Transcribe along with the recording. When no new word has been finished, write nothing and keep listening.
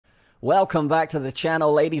Welcome back to the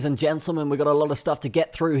channel, ladies and gentlemen. We've got a lot of stuff to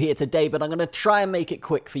get through here today, but I'm going to try and make it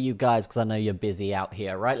quick for you guys because I know you're busy out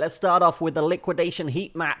here, right? Let's start off with the liquidation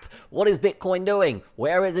heat map. What is Bitcoin doing?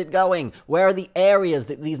 Where is it going? Where are the areas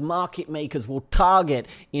that these market makers will target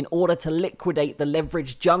in order to liquidate the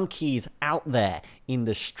leveraged junkies out there in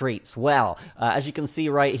the streets? Well, as you can see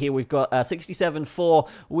right here, we've got 67.4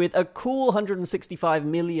 with a cool 165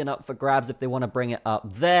 million up for grabs if they want to bring it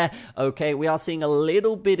up there. Okay, we are seeing a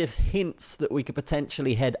little bit of hints that we could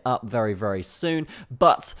potentially head up very, very soon.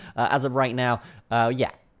 But as of right now,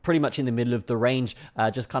 yeah, pretty much in the middle of the range,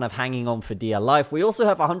 just kind of hanging on for dear life. We also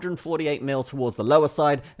have 148 mil towards the lower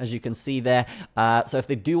side, as you can see there. So if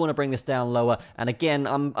they do want to bring this down lower, and again,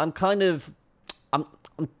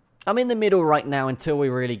 I'm in the middle right now until we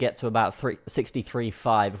really get to about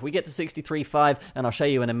 63.5. If we get to 63.5, and I'll show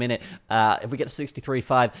you in a minute, if we get to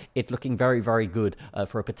 63.5, it's looking very, very good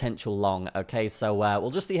for a potential long, okay? So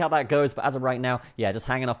we'll just see how that goes, but as of right now, yeah, just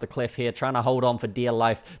hanging off the cliff here, trying to hold on for dear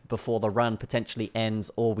life before the run potentially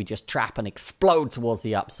ends, or we just trap and explode towards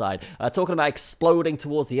the upside. Talking about exploding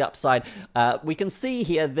towards the upside, we can see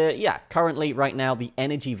here that, yeah, currently right now, the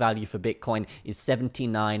energy value for Bitcoin is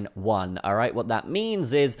 79.1, all right? What that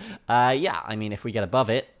means is, yeah, I mean, if we get above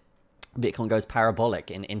it, Bitcoin goes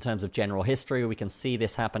parabolic in terms of general history. We can see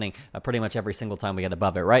this happening pretty much every single time we get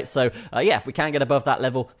above it, right? So, yeah, if we can get above that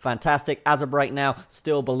level, fantastic. As of right now,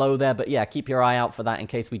 still below there, but yeah, keep your eye out for that in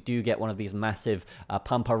case we do get one of these massive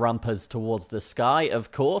pumper-rumpers towards the sky,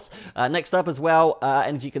 of course. Next up as well,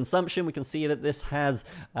 energy consumption. We can see that this has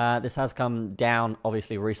come down,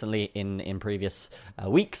 obviously, recently in previous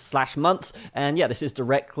weeks/months, and yeah, this is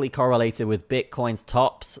directly correlated with Bitcoin's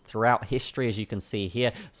tops throughout history, as you can see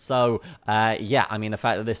here. So, yeah, I mean, the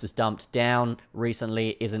fact that this is dumped down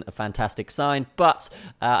recently isn't a fantastic sign, but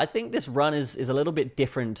I think this run is a little bit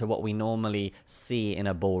different to what we normally see in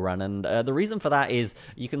a bull run, and the reason for that is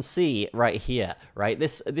you can see right here, right?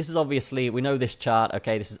 This is obviously, we know this chart,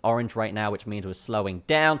 okay, this is orange right now, which means we're slowing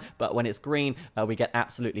down, but when it's green, we get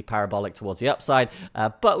absolutely parabolic towards the upside,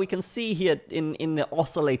 but we can see here in the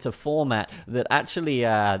oscillator format that actually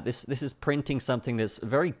this is printing something that's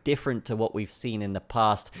very different to what we've seen in the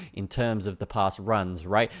past in terms of the past runs,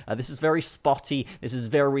 right? This is very spotty. This is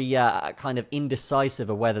very kind of indecisive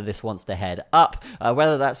of whether this wants to head up.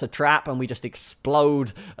 Whether that's a trap and we just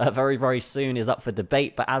explode very, very soon is up for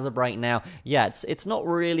debate. But as of right now, yeah, it's not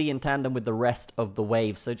really in tandem with the rest of the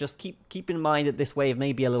wave. So just keep in mind that this wave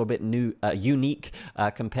may be a little bit unique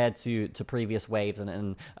compared to previous waves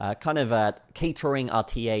and kind of catering our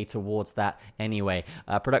TA towards that anyway.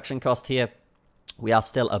 Production cost here, we are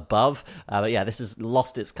still above, but yeah, this has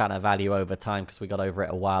lost its kind of value over time because we got over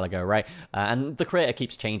it a while ago, right? And the creator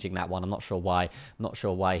keeps changing that one. I'm not sure why. Not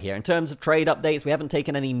sure why here. In terms of trade updates, we haven't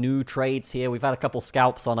taken any new trades here. We've had a couple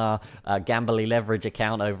scalps on our Gambly Leverage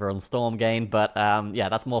account over on Stormgain, but yeah,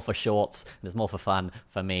 that's more for shorts. It's more for fun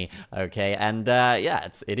for me, okay? And yeah,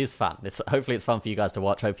 it is fun. Hopefully it's fun for you guys to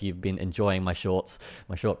watch. Hopefully you've been enjoying my short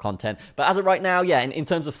content. But as of right now, yeah, in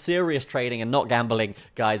terms of serious trading and not gambling,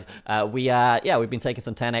 guys, we've been taking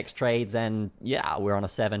some 10x trades, and yeah, we're on a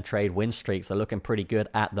 7-trade win streak, so looking pretty good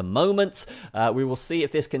at the moment. We will see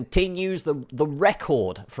if this continues. The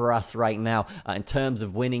record for us right now in terms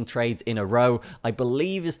of winning trades in a row, I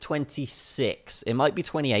believe, is 26. It might be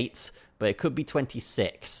 28, but it could be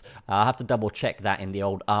 26. I'll have to double check that in the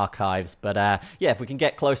old archives. But yeah, if we can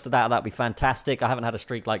get close to that, that'd be fantastic. I haven't had a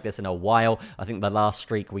streak like this in a while. I think the last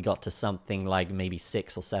streak we got to something like maybe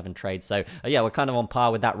 6 or 7 trades. So yeah, we're kind of on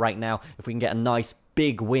par with that right now. If we can get a nice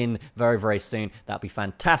big win very, very soon, that'll be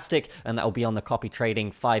fantastic, and that will be on the copy trading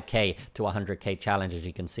 5k to 100k challenge, as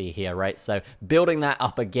you can see here, right? So building that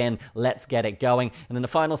up again, let's get it going. And then the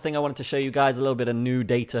final thing I wanted to show you guys, a little bit of new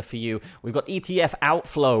data for you. We've got ETF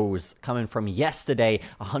outflows coming from yesterday,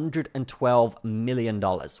 $112 million,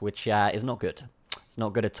 which is not good. It's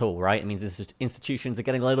not good at all, right? It means institutions are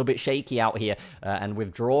getting a little bit shaky out here and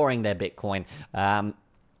withdrawing their Bitcoin. And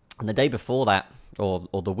the day before that,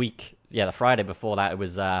 or the week, yeah, the Friday before that, it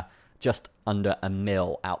was just under $1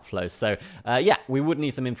 million outflows. So yeah, we would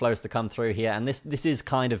need some inflows to come through here, and this is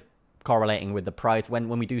kind of correlating with the price. When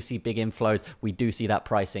we do see big inflows, we do see that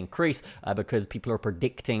price increase because people are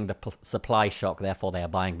predicting the supply shock, therefore they are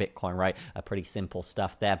buying Bitcoin, right? Pretty simple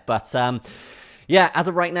stuff there. But yeah, as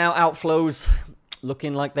of right now, outflows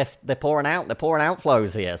looking like they're pouring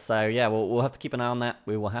outflows here. So yeah, we'll have to keep an eye on that.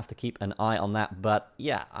 We will have to keep an eye on that. But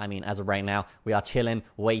yeah, I mean, as of right now, we are chilling,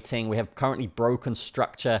 waiting. We have currently broken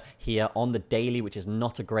structure here on the daily, which is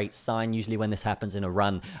not a great sign. Usually when this happens in a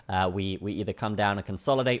run, we either come down and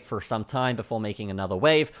consolidate for some time before making another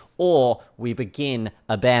wave, or we begin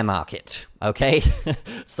a bear market. Okay,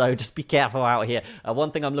 so just be careful out here. One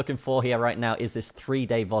thing I'm looking for here right now is this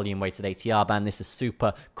 3-day volume weighted ATR band. This is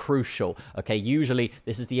super crucial. Okay, usually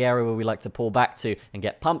this is the area where we like to pull back to and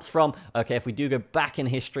get pumps from. Okay, if we do go back in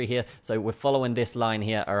history here, so we're following this line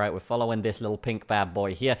here. All right, we're following this little pink bad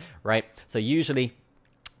boy here, right? So usually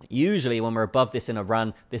when we're above this in a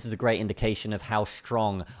run, this is a great indication of how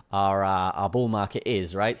strong our bull market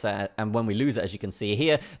is, right? So, and when we lose it, as you can see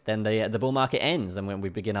here, then the bull market ends, and when we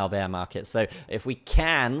begin our bear market. So if we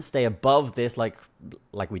can stay above this, like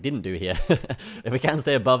we didn't do here, if we can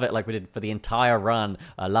stay above it like we did for the entire run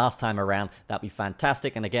last time around, that'd be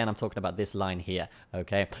fantastic. And again, I'm talking about this line here,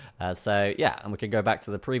 okay? So yeah, and we can go back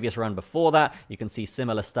to the previous run before that. You can see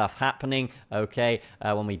similar stuff happening, okay?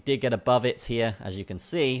 When we did get above it here, as you can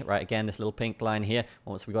see, right, again, this little pink line here,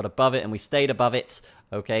 once we got above it and we stayed above it,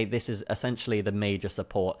 okay, this is essentially the major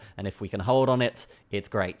support, and if we can hold on it, it's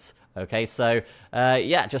great. Okay, so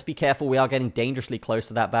yeah, just be careful. We are getting dangerously close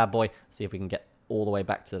to that bad boy. See if we can get all the way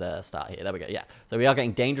back to the start here. There we go. Yeah, so we are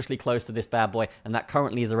getting dangerously close to this bad boy, and that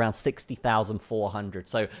currently is around 60,400.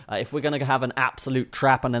 So if we're going to have an absolute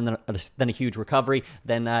trap and then a huge recovery,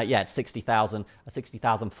 then yeah, it's 60,000,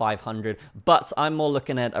 60,500. But I'm more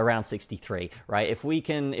looking at around 63, right? If we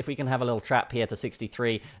can have a little trap here to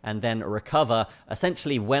 63 and then recover,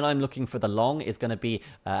 essentially when I'm looking for the long is going to be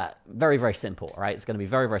very, very simple, right? It's going to be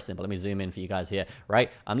very, very simple. Let me zoom in for you guys here,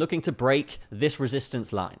 right? I'm looking to break this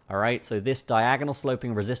resistance line, all right? So this diagonal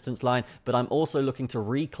sloping resistance line, but I'm also looking to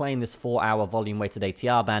reclaim this 4-hour volume weighted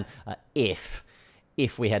ATR band if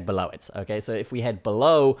we head below it. Okay, so if we head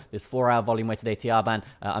below this 4-hour volume weighted ATR band,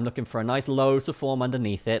 I'm looking for a nice low to form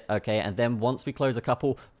underneath it. Okay, and then once we close a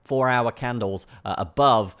couple 4-hour candles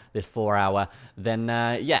above this 4-hour, then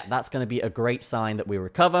yeah, that's going to be a great sign that we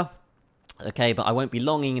recover. Okay, but I won't be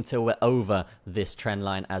longing until we're over this trend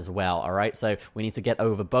line as well, all right? So we need to get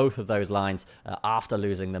over both of those lines after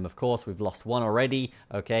losing them. Of course, we've lost one already,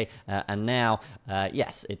 okay? And now,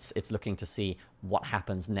 yes, it's looking to see what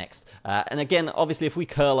happens next. And again, obviously, if we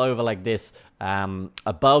curl over like this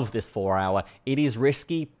above this 4-hour, it is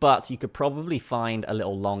risky, but you could probably find a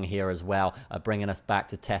little long here as well, bringing us back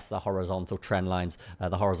to test the horizontal trend lines,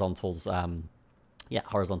 the horizontals, yeah,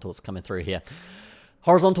 horizontals coming through here.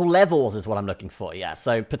 Horizontal levels is what I'm looking for, yeah.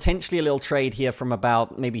 So potentially a little trade here from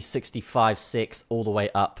about maybe 65.6 all the way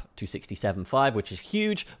up to 67.5, which is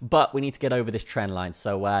huge, but we need to get over this trend line.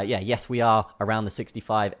 So yeah, yes, we are around the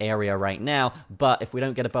 65 area right now, but if we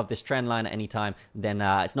don't get above this trend line at any time, then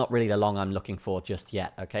it's not really the long I'm looking for just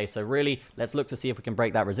yet, okay? So really, let's look to see if we can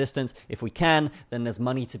break that resistance. If we can, then there's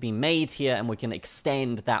money to be made here, and we can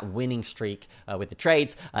extend that winning streak with the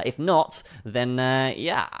trades. If not, then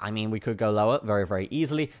yeah, I mean, we could go lower very, very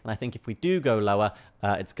easily, and I think if we do go lower,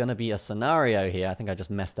 it's going to be a scenario here. I think I just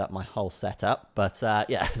messed up my whole setup, but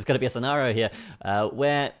yeah, it's going to be a scenario here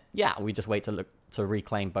where, yeah, we just wait to look to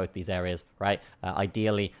reclaim both these areas, right?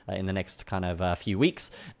 Ideally in the next kind of few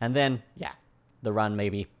weeks, and then, yeah, the run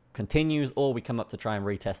maybe continues, or we come up to try and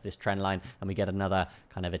retest this trend line, and we get another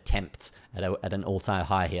kind of attempt at an all-time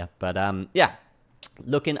high here. But yeah,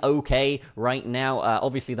 looking okay right now.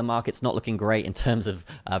 Obviously, the market's not looking great in terms of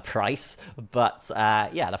price, but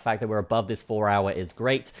yeah, the fact that we're above this 4-hour is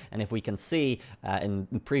great. And if we can see in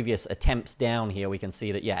previous attempts down here, we can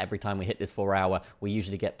see that, yeah, every time we hit this 4-hour, we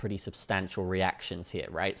usually get pretty substantial reactions here,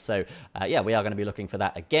 right? So yeah, we are going to be looking for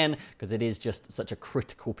that again, because it is just such a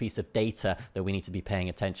critical piece of data that we need to be paying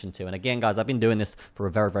attention to. And again, guys, I've been doing this for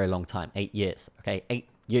a very, very long time, 8 years, okay?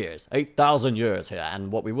 8,000 years here. And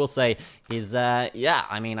what we will say is, yeah,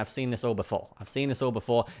 I mean, I've seen this all before. I've seen this all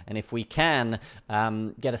before. And if we can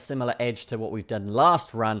get a similar edge to what we've done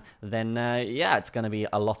last run, then yeah, it's going to be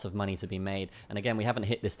a lot of money to be made. And again, we haven't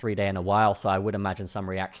hit this 3-day in a while, so I would imagine some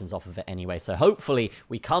reactions off of it anyway. So hopefully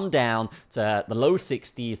we come down to the low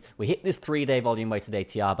 60s, we hit this 3-day volume weighted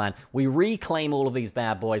ATR band, we reclaim all of these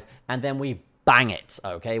bad boys, and then we bang it,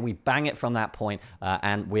 okay? We bang it from that point,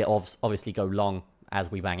 and we obviously go long as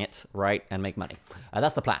we bang it, right, and make money.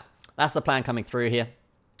 That's the plan. That's the plan coming through here.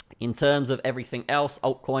 In terms of everything else,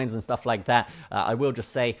 altcoins and stuff like that, I will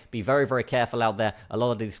just say be very, very careful out there. A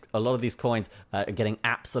lot of these coins are getting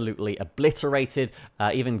absolutely obliterated.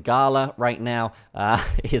 Even Gala right now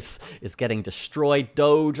is getting destroyed.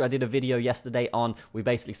 Doge, I did a video yesterday on. We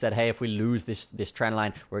basically said, hey, if we lose this trend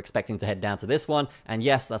line, we're expecting to head down to this one. And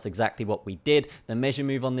yes, that's exactly what we did. The measure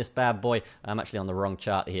move on this bad boy. I'm actually on the wrong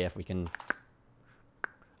chart here. If we can.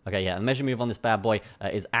 Okay, yeah, the measure move on this bad boy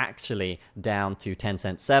is actually down to 10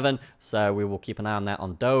 cents 7, so we will keep an eye on that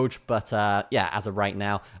on Doge. But yeah, as of right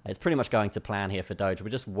now, it's pretty much going to plan here for Doge. We're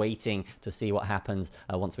just waiting to see what happens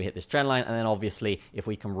once we hit this trend line, and then obviously if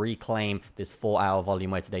we can reclaim this 4-hour volume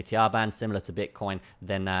weighted ATR band similar to Bitcoin,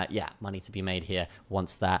 then yeah, money to be made here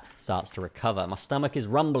once that starts to recover. My stomach is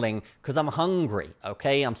rumbling because I'm hungry.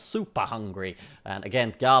 Okay, I'm super hungry, and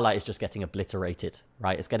again, Gala is just getting obliterated.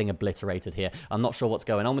 Right, it's getting obliterated here. I'm not sure what's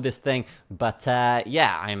going on with this thing, but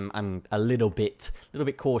yeah, I'm a little bit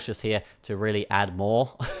cautious here to really add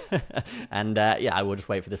more. And yeah, I will just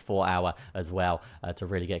wait for this 4-hour as well to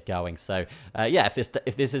really get going. So yeah,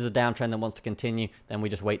 if this is a downtrend that wants to continue, then we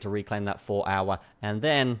just wait to reclaim that 4-hour, and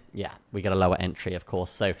then yeah, we get a lower entry, of course.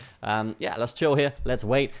 So yeah, let's chill here. Let's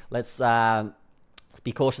wait. Let's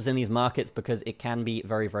be cautious in these markets because it can be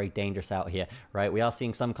very, very dangerous out here, right? We are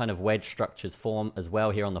seeing some kind of wedge structures form as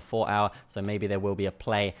well here on the 4-hour, so maybe there will be a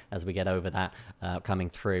play as we get over that coming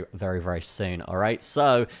through very, very soon, all right?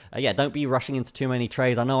 So, yeah, don't be rushing into too many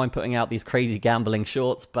trades. I know I'm putting out these crazy gambling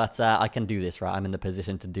shorts, but I can do this, right? I'm in the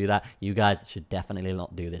position to do that. You guys should definitely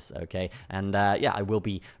not do this, okay? And, yeah, I will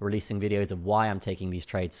be releasing videos of why I'm taking these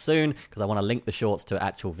trades soon because I want to link the shorts to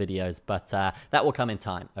actual videos, but that will come in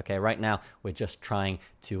time, okay? Right now, we're just trying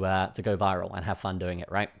to go viral and have fun doing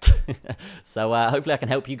it, right? So hopefully I can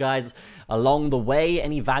help you guys along the way.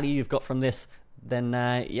 Any value you've got from this, then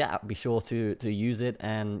yeah, be sure to use it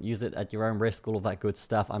and use it at your own risk, all of that good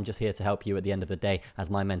stuff. I'm just here to help you at the end of the day,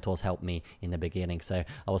 as my mentors helped me in the beginning. So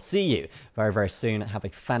I will see you very, very soon. Have a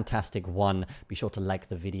fantastic one. Be sure to like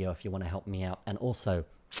the video if you want to help me out. And also,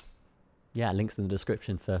 yeah, links in the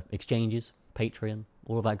description for exchanges, Patreon,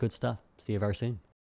 all of that good stuff. See you very soon.